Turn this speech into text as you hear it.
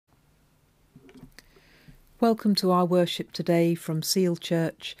Welcome to our worship today from Seal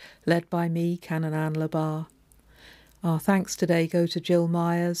Church, led by me, Canon Anne Labar. Our thanks today go to Jill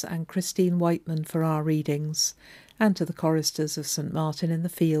Myers and Christine Whiteman for our readings, and to the choristers of St Martin in the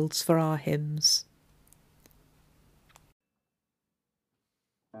Fields for our hymns.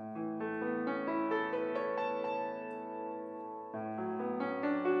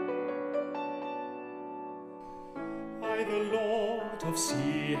 I, the Lord of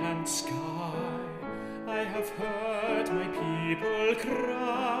sea and sky, I have heard my people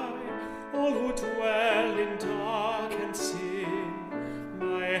cry, all who dwell in dark and sin,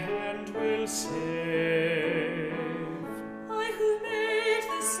 my hand will save. I who made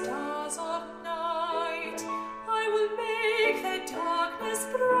the stars of night, I will make their darkness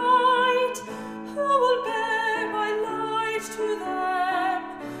bright, who will bear my light to them,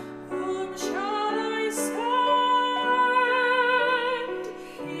 whom shall I send?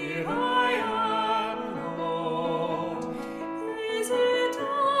 Here I am, Lord, is it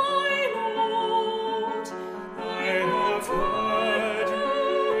I, Lord? I have heard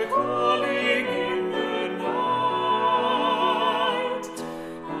you calling in the night.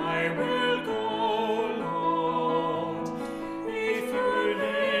 I will go, Lord, if you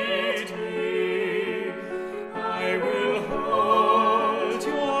lead me. I will hold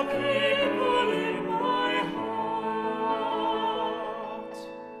your people in my heart.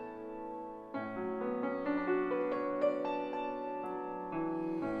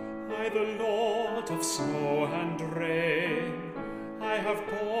 I, the Lord of snow and rain, I have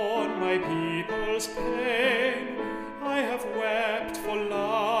borne my people's pain. I have wept for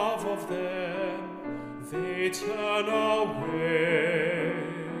love of them, they turn away.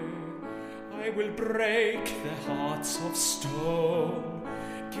 I will break their hearts of stone,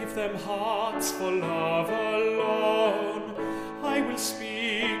 give them hearts for love alone. I will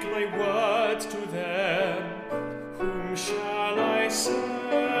speak my words to them, whom shall I send?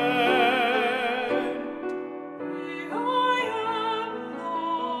 Here I am,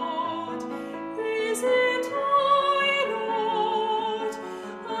 Lord, is it I, Lord?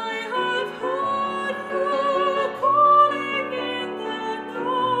 I have heard you calling in the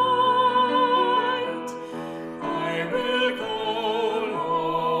night. I will go,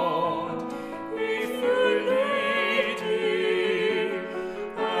 Lord, if you lead me.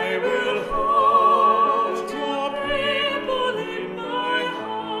 I will hold your people in my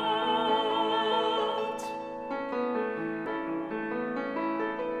heart.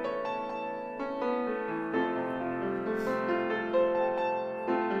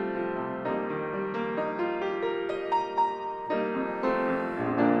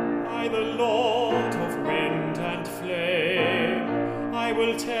 I, the Lord of wind and flame, I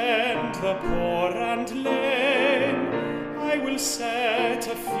will tend the poor and lame. I will set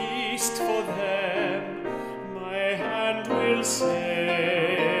a feast for them, my hand will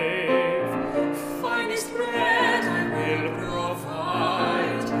save. Finest bread I will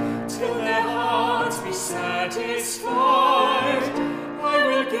provide, till their hearts be satisfied. I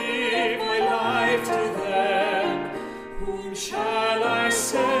will give my life to them. Whom shall I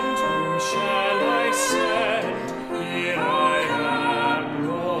send? Whom shall I send? Here I am,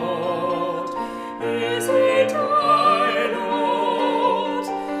 Lord. Is it I, Lord?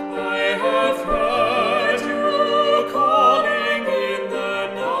 I have heard you calling in the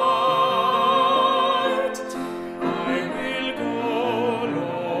night. I will go,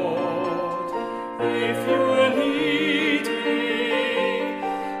 Lord, if you lead me.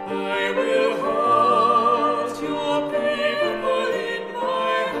 I will hold your people in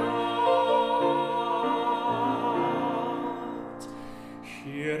my heart.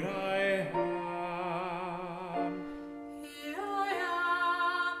 Here I am. Here I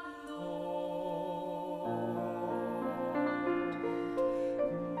am, Lord.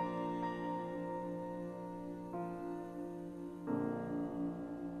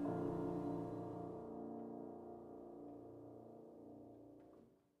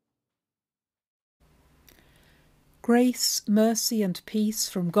 Grace, mercy and peace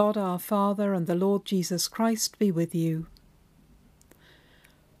from God our Father and the Lord Jesus Christ be with you.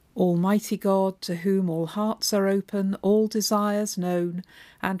 Almighty God, to whom all hearts are open, all desires known,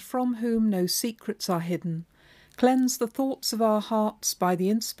 and from whom no secrets are hidden, cleanse the thoughts of our hearts by the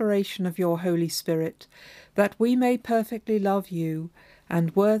inspiration of your Holy Spirit, that we may perfectly love you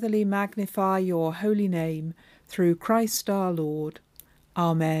and worthily magnify your holy name, through Christ our Lord.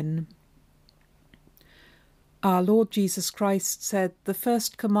 Amen. Our Lord Jesus Christ said, "The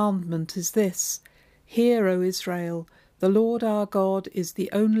first commandment is this: Hear, O Israel, the Lord our God is the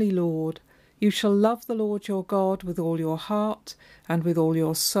only Lord. You shall love the Lord your God with all your heart, and with all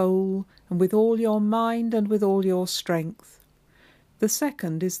your soul, and with all your mind, and with all your strength. The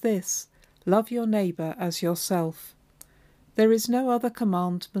second is this: love your neighbour as yourself. There is no other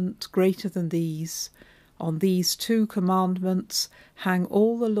commandment greater than these. On these 2 commandments hang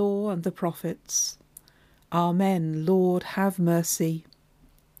all the law and the prophets. Amen. Lord, have mercy.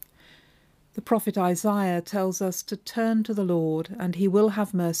 The prophet Isaiah tells us to turn to the Lord, and he will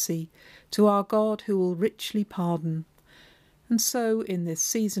have mercy, to our God who will richly pardon. And so, in this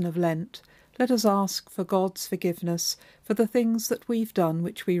season of Lent, let us ask for God's forgiveness for the things that we've done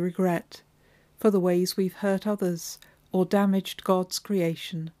which we regret, for the ways we've hurt others or damaged God's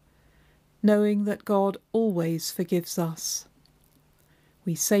creation, knowing that God always forgives us.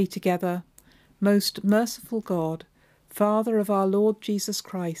 We say together, Most merciful God, Father of our Lord Jesus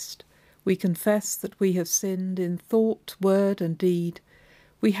Christ, we confess that we have sinned in thought, word, and deed.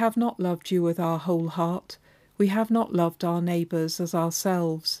 We have not loved you with our whole heart. We have not loved our neighbours as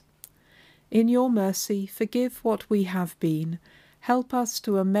ourselves. In your mercy, forgive what we have been. Help us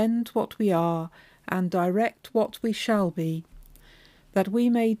to amend what we are and direct what we shall be, that we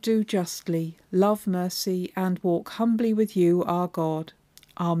may do justly, love mercy, and walk humbly with you, our God.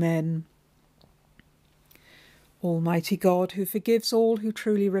 Amen. Almighty God, who forgives all who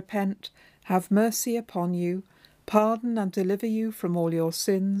truly repent, have mercy upon you, pardon and deliver you from all your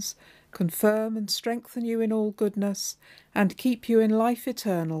sins, confirm and strengthen you in all goodness, and keep you in life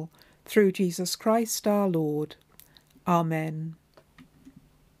eternal, through Jesus Christ our Lord. Amen.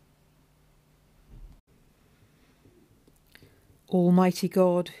 Almighty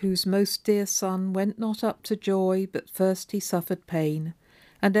God, whose most dear Son went not up to joy, but first he suffered pain,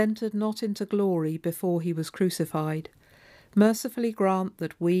 and entered not into glory before he was crucified, mercifully grant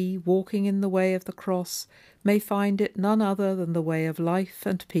that we, walking in the way of the cross, may find it none other than the way of life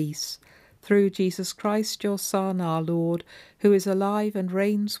and peace, through Jesus Christ your Son, our Lord, who is alive and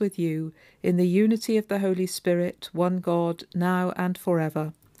reigns with you, in the unity of the Holy Spirit, one God, now and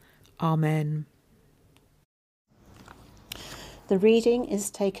forever. Amen. The reading is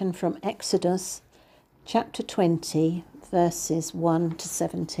taken from Exodus chapter 20, verses 1 to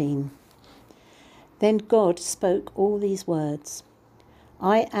 17. Then God spoke all these words.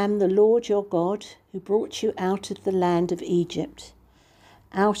 I am the Lord your God, who brought you out of the land of Egypt,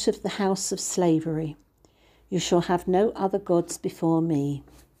 out of the house of slavery. You shall have no other gods before me.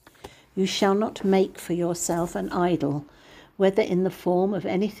 You shall not make for yourself an idol, whether in the form of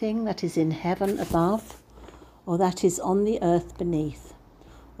anything that is in heaven above, or that is on the earth beneath,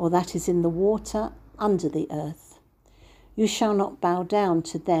 or that is in the water under the earth. You shall not bow down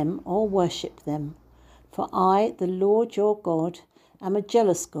to them or worship them, for I, the Lord your God, am a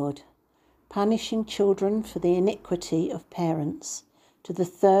jealous God, punishing children for the iniquity of parents, to the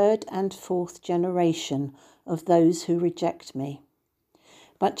 3rd and 4th generation of those who reject me,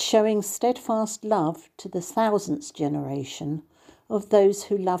 but showing steadfast love to the 1000th generation of those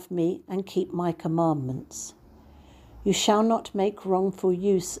who love me and keep my commandments. You shall not make wrongful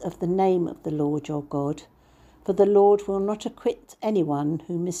use of the name of the Lord your God, for the Lord will not acquit anyone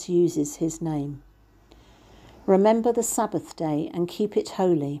who misuses his name. Remember the Sabbath day and keep it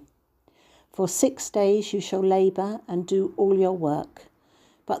holy. For 6 days you shall labour and do all your work,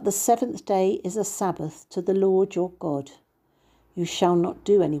 but the 7th day is a Sabbath to the Lord your God. You shall not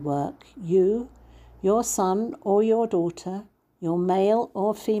do any work, you, your son or your daughter, your male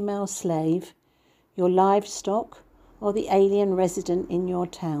or female slave, your livestock, or the alien resident in your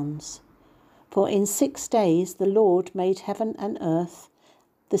towns. For in 6 days the Lord made heaven and earth,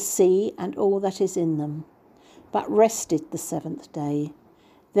 the sea and all that is in them, but rested the 7th day.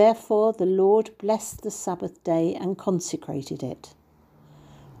 Therefore the Lord blessed the Sabbath day and consecrated it.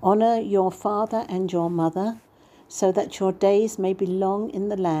 Honour your father and your mother, so that your days may be long in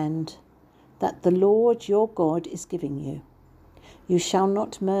the land that the Lord your God is giving you. You shall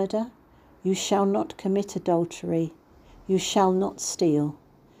not murder, you shall not commit adultery, you shall not steal,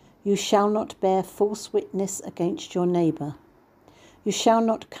 you shall not bear false witness against your neighbour. You shall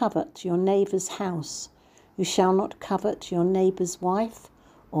not covet your neighbour's house, you shall not covet your neighbour's wife,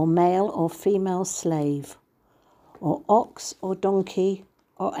 or male or female slave, or ox or donkey,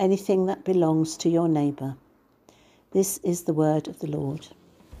 or anything that belongs to your neighbour. This is the word of the Lord.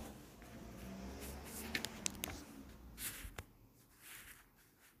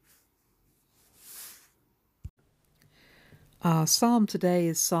 Our psalm today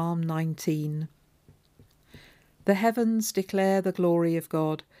is Psalm 19. The heavens declare the glory of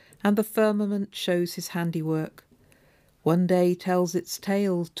God, and the firmament shows his handiwork. One day tells its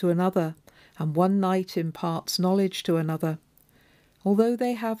tale to another, and one night imparts knowledge to another. Although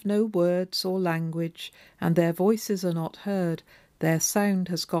they have no words or language, and their voices are not heard, their sound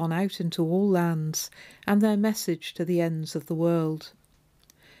has gone out into all lands, and their message to the ends of the world.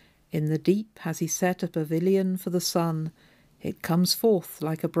 In the deep has he set a pavilion for the sun. It comes forth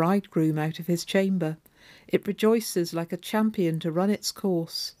like a bridegroom out of his chamber. It rejoices like a champion to run its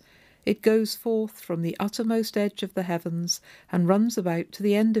course. It goes forth from the uttermost edge of the heavens, and runs about to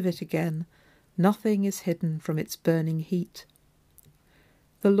the end of it again. Nothing is hidden from its burning heat.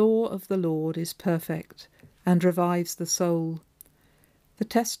 The law of the Lord is perfect, and revives the soul. The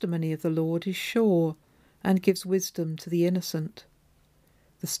testimony of the Lord is sure, and gives wisdom to the innocent.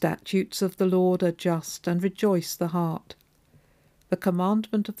 The statutes of the Lord are just, and rejoice the heart. The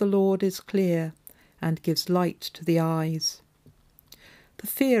commandment of the Lord is clear, and gives light to the eyes. The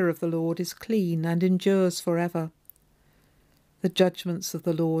fear of the Lord is clean, and endures forever. The judgments of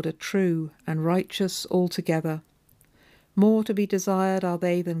the Lord are true, and righteous altogether. More to be desired are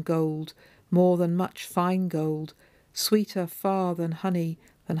they than gold, more than much fine gold, sweeter far than honey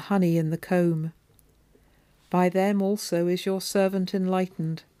in the comb. By them also is your servant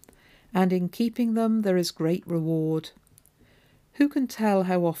enlightened, and in keeping them there is great reward. Who can tell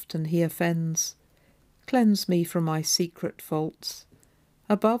how often he offends? Cleanse me from my secret faults.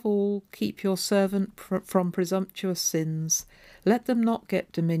 Above all, keep your servant from presumptuous sins. Let them not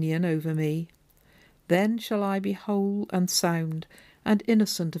get dominion over me. Then shall I be whole and sound, and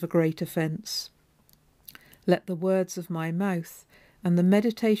innocent of a great offence. Let the words of my mouth and the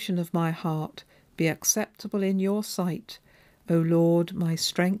meditation of my heart be acceptable in your sight, O Lord, my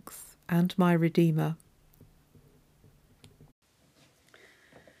strength and my Redeemer.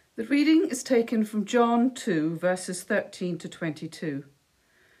 The reading is taken from John 2, verses 13 to 22.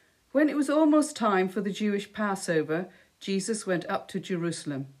 When it was almost time for the Jewish Passover, Jesus went up to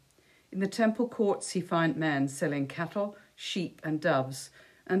Jerusalem. In the temple courts he found men selling cattle, sheep and doves,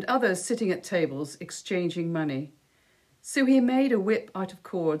 and others sitting at tables exchanging money. So he made a whip out of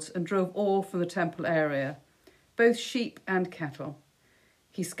cords and drove all from the temple area, both sheep and cattle.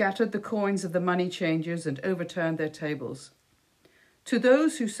 He scattered the coins of the money changers and overturned their tables. To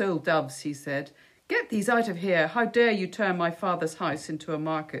those who sold doves, he said, "Get these out of here. How dare you turn my Father's house into a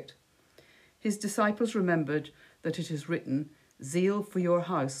market?" His disciples remembered that it is written, "Zeal for your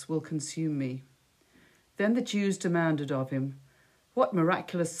house will consume me." Then the Jews demanded of him, "What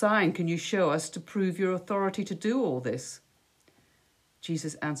miraculous sign can you show us to prove your authority to do all this?"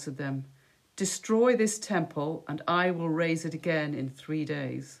 Jesus answered them, "Destroy this temple, and I will raise it again in 3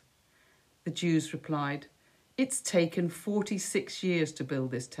 days." The Jews replied, "It's taken 46 years to build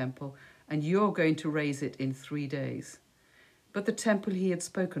this temple, and you're going to raise it in 3 days." But the temple he had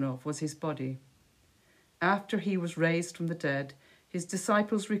spoken of was his body. After he was raised from the dead, his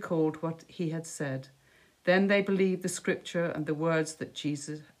disciples recalled what he had said. Then they believed the scripture and the words that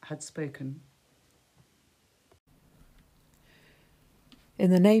Jesus had spoken.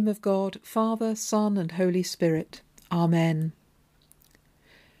 In the name of God, Father, Son and Holy Spirit. Amen.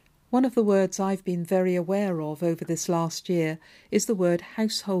 One of the words I've been very aware of over this last year is the word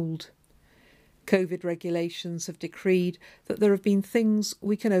household. COVID regulations have decreed that there have been things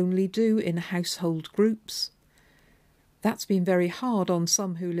we can only do in household groups. That's been very hard on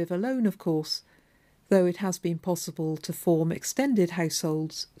some who live alone, of course, though it has been possible to form extended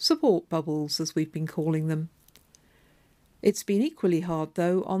households, support bubbles as we've been calling them. It's been equally hard,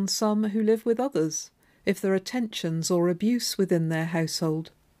 though, on some who live with others, if there are tensions or abuse within their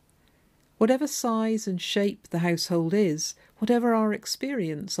household. Whatever size and shape the household is, whatever our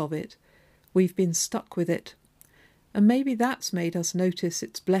experience of it, we've been stuck with it. And maybe that's made us notice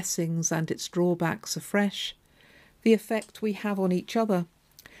its blessings and its drawbacks afresh, the effect we have on each other,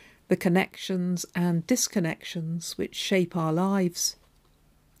 the connections and disconnections which shape our lives.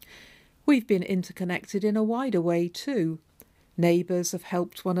 We've been interconnected in a wider way too. Neighbours have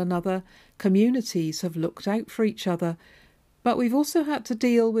helped one another, communities have looked out for each other, but we've also had to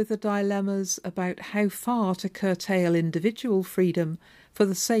deal with the dilemmas about how far to curtail individual freedom for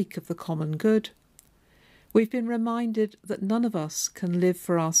the sake of the common good. We've been reminded that none of us can live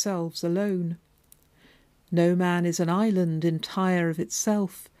for ourselves alone. No man is an island entire of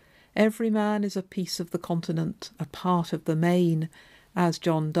itself. Every man is a piece of the continent, a part of the main, as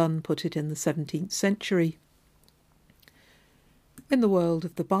John Donne put it in the 17th century. In the world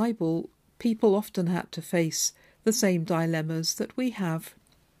of the Bible, people often had to face the same dilemmas that we have.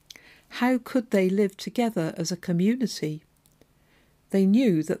 How could they live together as a community? They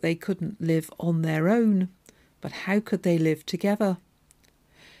knew that they couldn't live on their own, but how could they live together?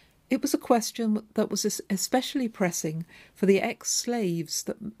 It was a question that was especially pressing for the ex-slaves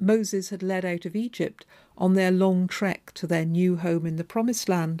that Moses had led out of Egypt on their long trek to their new home in the Promised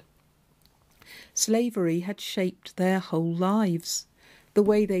Land. Slavery had shaped their whole lives, the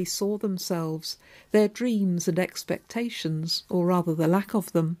way they saw themselves, their dreams and expectations, or rather the lack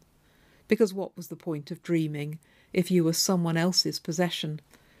of them. Because what was the point of dreaming if you were someone else's possession,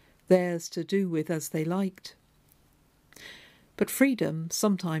 theirs to do with as they liked? But freedom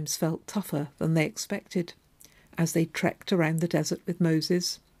sometimes felt tougher than they expected, as they trekked around the desert with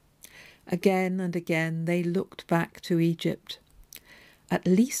Moses. Again and again they looked back to Egypt. At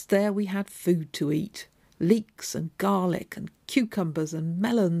least there we had food to eat, leeks and garlic and cucumbers and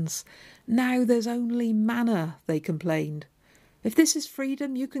melons. Now there's only manna, they complained. If this is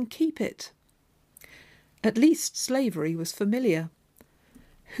freedom, you can keep it. At least slavery was familiar.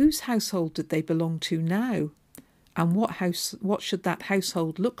 Whose household did they belong to now? And what should that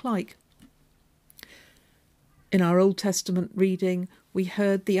household look like? In our Old Testament reading, we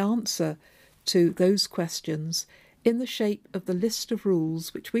heard the answer to those questions in the shape of the list of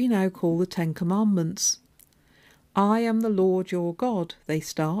rules which we now call the Ten Commandments. I am the Lord your God, they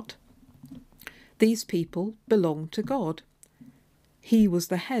start. These people belong to God. He was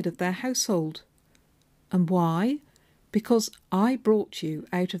the head of their household. And why? Because I brought you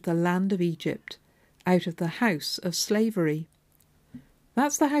out of the land of Egypt, out of the house of slavery.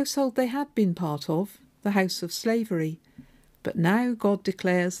 That's the household they had been part of, the house of slavery. But now God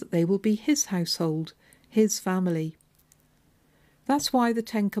declares that they will be his household, his family. That's why the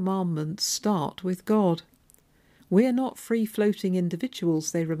Ten Commandments start with God. We're not free-floating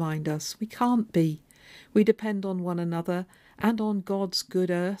individuals, they remind us. We can't be. We depend on one another and on God's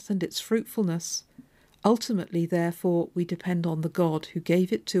good earth and its fruitfulness. Ultimately, therefore, we depend on the God who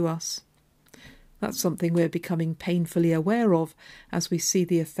gave it to us. That's something we're becoming painfully aware of as we see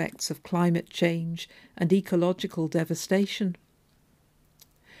the effects of climate change and ecological devastation.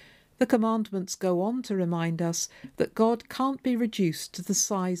 The commandments go on to remind us that God can't be reduced to the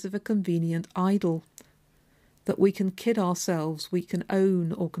size of a convenient idol, that we can kid ourselves we can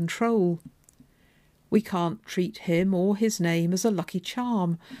own or control. We can't treat him or his name as a lucky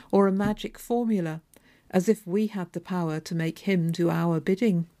charm or a magic formula, as if we had the power to make him do our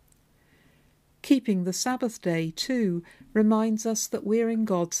bidding. Keeping the Sabbath day, too, reminds us that we're in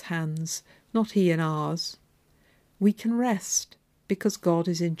God's hands, not he in ours. We can rest because God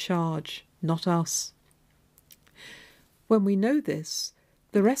is in charge, not us. When we know this,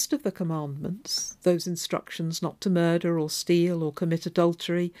 the rest of the commandments, those instructions not to murder or steal or commit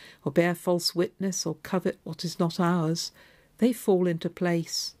adultery or bear false witness or covet what is not ours, they fall into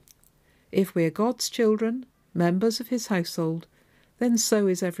place. If we're God's children, members of his household, then so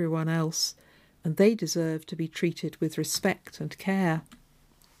is everyone else, and they deserve to be treated with respect and care.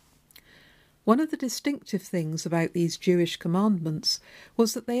 One of the distinctive things about these Jewish commandments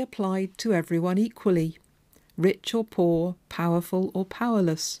was that they applied to everyone equally, rich or poor, powerful or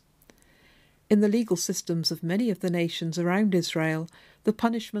powerless. In the legal systems of many of the nations around Israel, the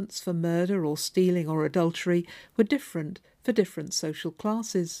punishments for murder or stealing or adultery were different for different social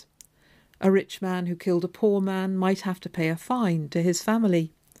classes. A rich man who killed a poor man might have to pay a fine to his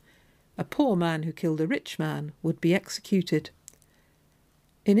family. A poor man who killed a rich man would be executed.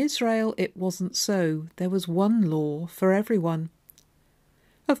 In Israel it wasn't so. There was one law for everyone.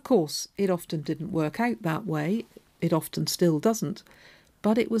 Of course, it often didn't work out that way. It often still doesn't.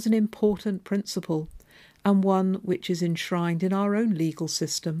 But it was an important principle, and one which is enshrined in our own legal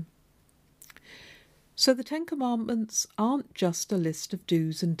system. So the Ten Commandments aren't just a list of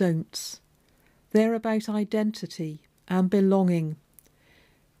do's and don'ts. They're about identity and belonging.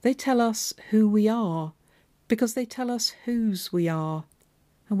 They tell us who we are, because they tell us whose we are,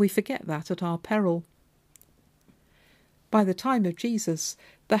 and we forget that at our peril. By the time of Jesus,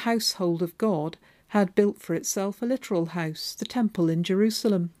 the household of God had built for itself a literal house, the temple in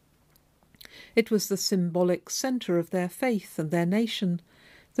Jerusalem. It was the symbolic centre of their faith and their nation,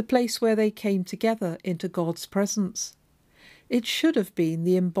 the place where they came together into God's presence. It should have been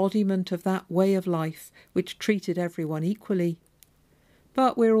the embodiment of that way of life which treated everyone equally.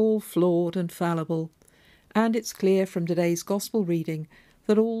 But we're all flawed and fallible, and it's clear from today's Gospel reading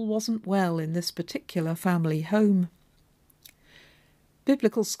that all wasn't well in this particular family home.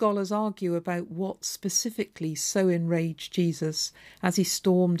 Biblical scholars argue about what specifically so enraged Jesus as he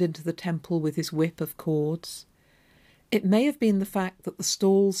stormed into the temple with his whip of cords. It may have been the fact that the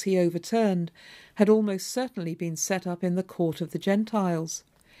stalls he overturned had almost certainly been set up in the court of the Gentiles,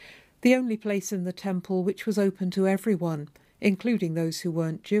 the only place in the temple which was open to everyone, including those who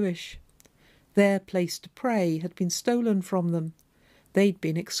weren't Jewish. Their place to pray had been stolen from them. They'd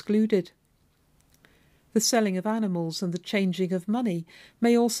been excluded. The selling of animals and the changing of money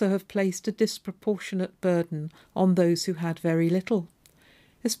may also have placed a disproportionate burden on those who had very little,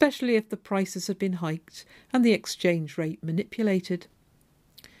 especially if the prices had been hiked and the exchange rate manipulated.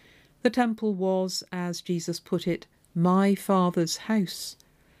 The temple was, as Jesus put it, my Father's house,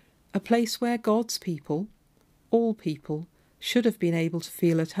 a place where God's people, all people, should have been able to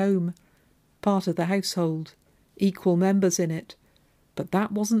feel at home, part of the household, equal members in it. But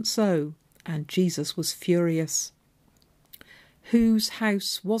that wasn't so, and Jesus was furious. Whose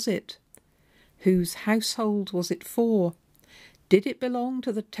house was it? Whose household was it for? Did it belong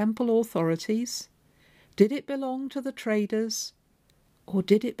to the temple authorities? Did it belong to the traders? Or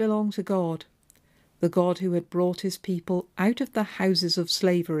did it belong to God, the God who had brought his people out of the houses of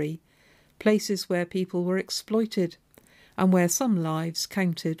slavery, places where people were exploited, and where some lives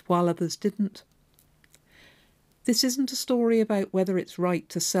counted while others didn't? This isn't a story about whether it's right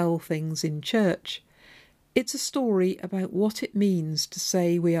to sell things in church. It's a story about what it means to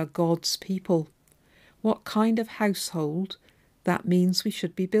say we are God's people, what kind of household that means we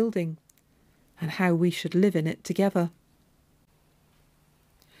should be building, and how we should live in it together.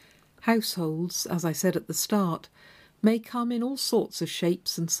 Households, as I said at the start, may come in all sorts of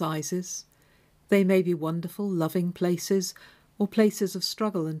shapes and sizes. They may be wonderful, loving places, or places of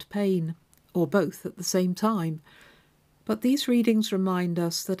struggle and pain, or both at the same time. But these readings remind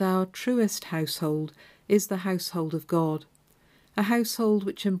us that our truest household is the household of God, a household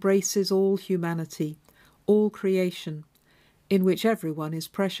which embraces all humanity, all creation, in which everyone is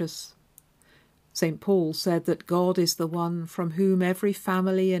precious. St. Paul said that God is the one from whom every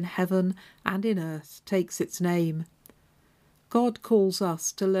family in heaven and in earth takes its name. God calls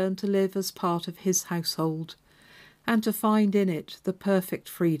us to learn to live as part of his household, and to find in it the perfect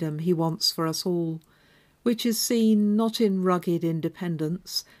freedom he wants for us all, which is seen not in rugged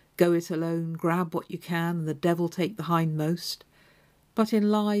independence, go it alone, grab what you can, and the devil take the hindmost, but in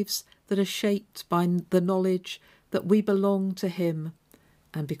lives that are shaped by the knowledge that we belong to him,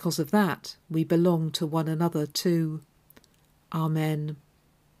 and because of that we belong to one another too. Amen.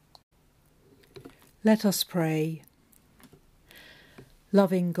 Let us pray.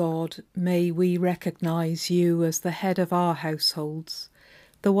 Loving God, may we recognise you as the head of our households,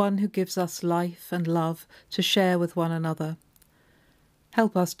 the one who gives us life and love to share with one another.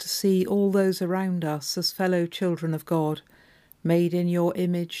 Help us to see all those around us as fellow children of God, made in your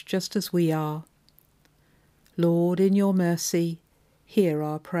image just as we are. Lord, in your mercy, hear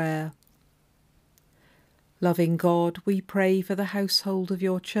our prayer. Loving God, we pray for the household of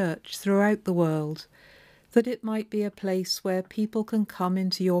your church throughout the world, that it might be a place where people can come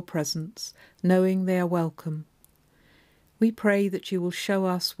into your presence, knowing they are welcome. We pray that you will show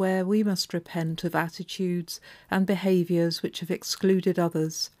us where we must repent of attitudes and behaviours which have excluded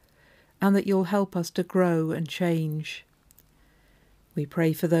others, and that you'll help us to grow and change. We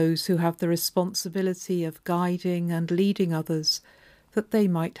pray for those who have the responsibility of guiding and leading others, that they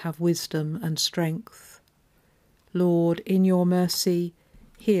might have wisdom and strength. Lord, in your mercy,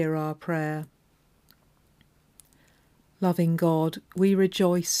 hear our prayer. Loving God, we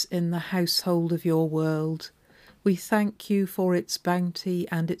rejoice in the household of your world. We thank you for its bounty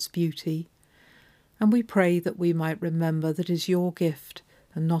and its beauty, and we pray that we might remember that it is your gift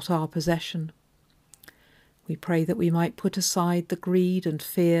and not our possession. We pray that we might put aside the greed and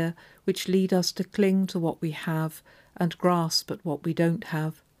fear which lead us to cling to what we have and grasp at what we don't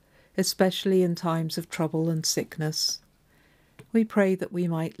have, especially in times of trouble and sickness. We pray that we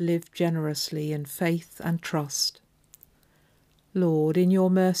might live generously in faith and trust. Lord, in your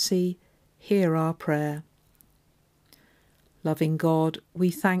mercy, hear our prayer. Loving God, we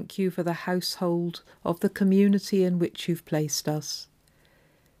thank you for the household of the community in which you've placed us.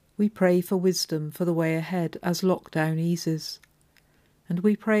 We pray for wisdom for the way ahead as lockdown eases. And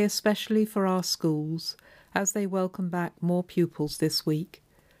we pray especially for our schools as they welcome back more pupils this week,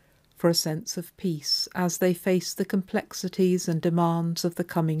 for a sense of peace as they face the complexities and demands of the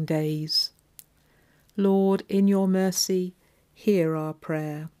coming days. Lord, in your mercy, hear our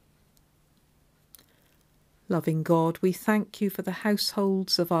prayer. Loving God, we thank you for the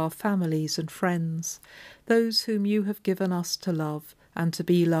households of our families and friends, those whom you have given us to love and to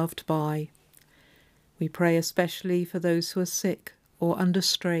be loved by. We pray especially for those who are sick or under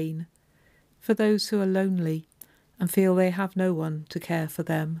strain, for those who are lonely and feel they have no one to care for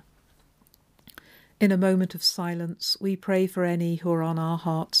them. In a moment of silence, we pray for any who are on our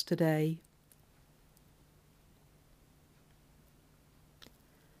hearts today.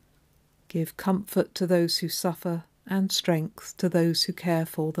 Give comfort to those who suffer and strength to those who care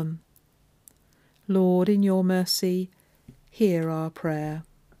for them. Lord, in your mercy, hear our prayer.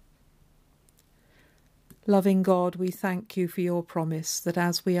 Loving God, we thank you for your promise that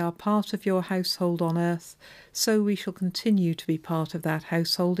as we are part of your household on earth, so we shall continue to be part of that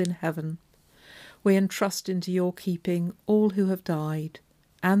household in heaven. We entrust into your keeping all who have died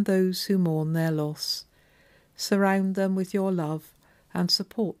and those who mourn their loss. Surround them with your love and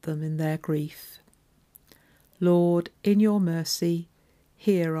support them in their grief. Lord, in your mercy,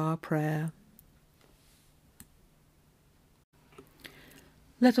 hear our prayer.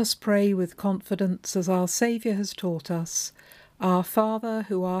 Let us pray with confidence as our Saviour has taught us. Our Father,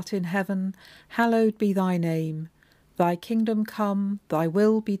 who art in heaven, hallowed be thy name. Thy kingdom come, thy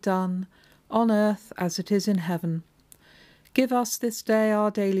will be done, on earth as it is in heaven. Give us this day our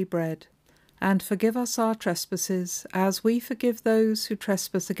daily bread, and forgive us our trespasses, as we forgive those who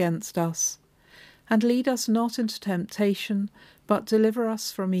trespass against us. And lead us not into temptation, but deliver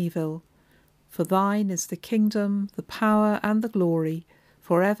us from evil. For thine is the kingdom, the power, and the glory,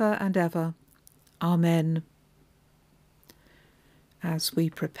 for ever and ever. Amen. As we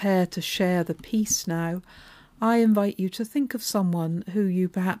prepare to share the peace now, I invite you to think of someone who you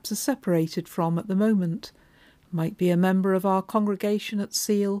perhaps are separated from at the moment. Might be a member of our congregation at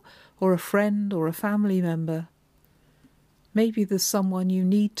Seal, or a friend or a family member. Maybe there's someone you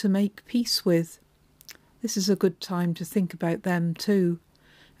need to make peace with. This is a good time to think about them too,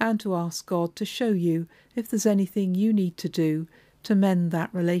 and to ask God to show you if there's anything you need to do to mend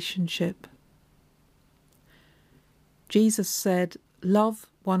that relationship. Jesus said, "Love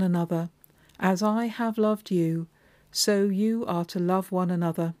one another. As I have loved you, so you are to love one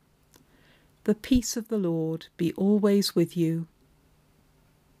another. The peace of the Lord be always with you."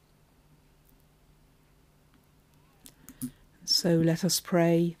 So let us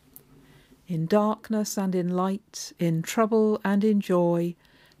pray. In darkness and in light, in trouble and in joy,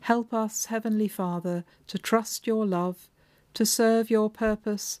 help us, Heavenly Father, to trust your love, to serve your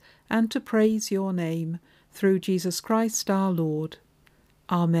purpose, and to praise your name, through Jesus Christ our Lord.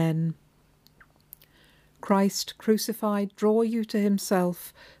 Amen. Christ crucified draw you to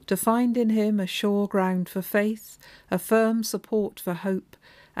himself, to find in him a sure ground for faith, a firm support for hope,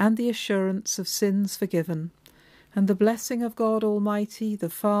 and the assurance of sins forgiven. And the blessing of God Almighty, the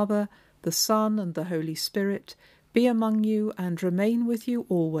Father, the Son, and the Holy Spirit, be among you and remain with you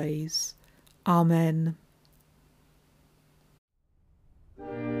always. Amen.